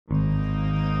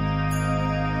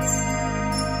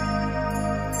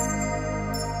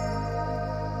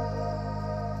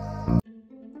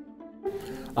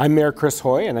I'm Mayor Chris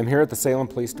Hoy, and I'm here at the Salem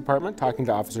Police Department talking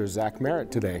to Officer Zackary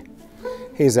Merritt today.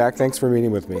 Hey Zach, thanks for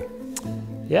meeting with me.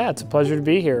 Yeah, it's a pleasure to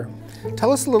be here.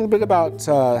 Tell us a little bit about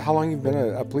how long you've been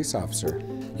a police officer.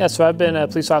 Yeah, so I've been a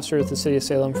police officer with the City of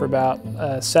Salem for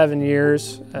about 7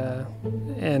 years,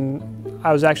 and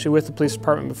I was actually with the police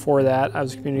department before that. I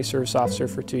was a community service officer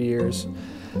for 2 years,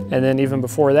 and then even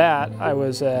before that, I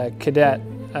was a cadet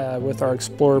with our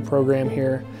Explorer program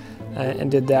here,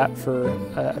 and did that for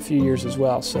a few years as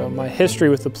well. So my history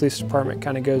with the police department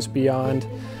kind of goes beyond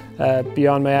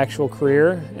my actual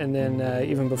career, and then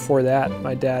even before that,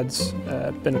 my dad's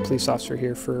been a police officer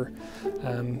here for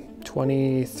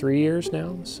 23 years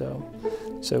now.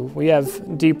 So we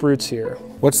have deep roots here.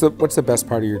 What's the best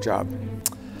part of your job?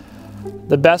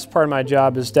 The best part of my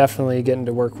job is definitely getting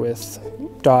to work with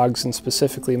dogs, and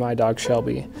specifically my dog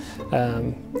Shelby.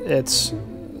 It's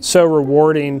so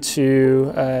rewarding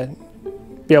to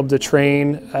be able to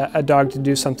train a dog to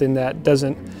do something that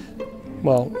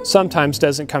sometimes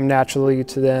doesn't come naturally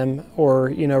to them, or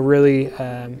really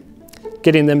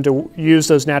getting them to use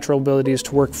those natural abilities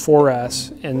to work for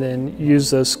us, and then use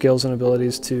those skills and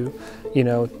abilities to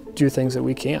do things that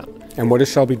we can't. And what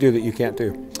does Shelby do that you can't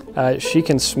do? She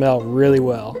can smell really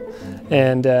well,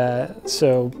 and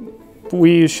so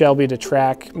we use Shelby to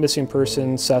track missing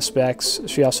person suspects.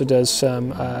 She also does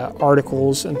some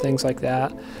articles and things like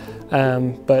that.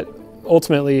 But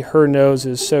ultimately, her nose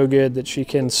is so good that she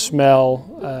can smell,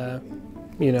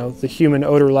 the human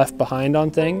odor left behind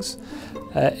on things.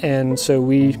 And so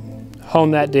we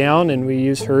hone that down, and we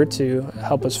use her to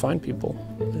help us find people.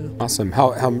 Yeah. Awesome.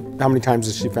 How many times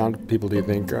has she found people, do you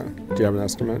think? Do you have an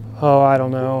estimate? Oh, I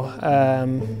don't know.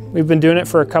 We've been doing it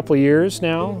for a couple years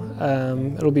now.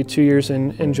 It'll be 2 years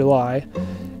in July,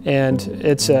 and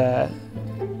it's a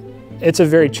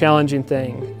very challenging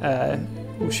thing.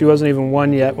 She wasn't even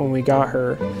 1 yet when we got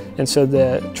her, and so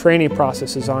the training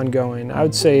process is ongoing. I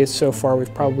would say so far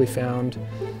we've probably found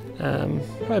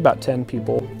probably about 10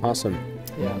 people. Awesome.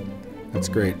 Yeah. That's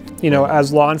great.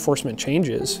 As law enforcement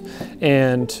changes,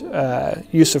 and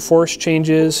use of force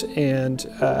changes, and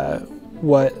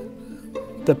what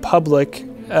the public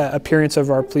appearance of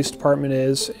our police department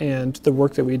is, and the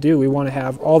work that we do, we want to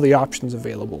have all the options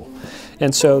available.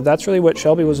 And so that's really what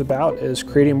Shelby was about, is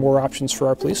creating more options for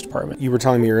our police department. You were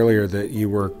telling me earlier that you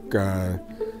work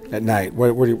at night.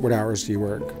 What hours do you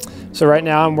work? So right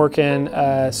now I'm working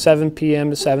 7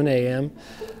 p.m. to 7 a.m.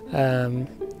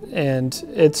 And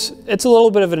it's a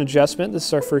little bit of an adjustment. This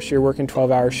is our first year working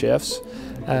 12-hour shifts.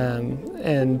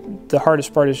 And the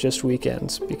hardest part is just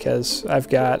weekends, because I've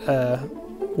got a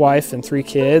wife and 3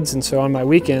 kids, and so on my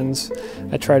weekends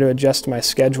I try to adjust my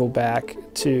schedule back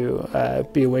to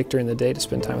be awake during the day to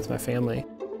spend time with my family.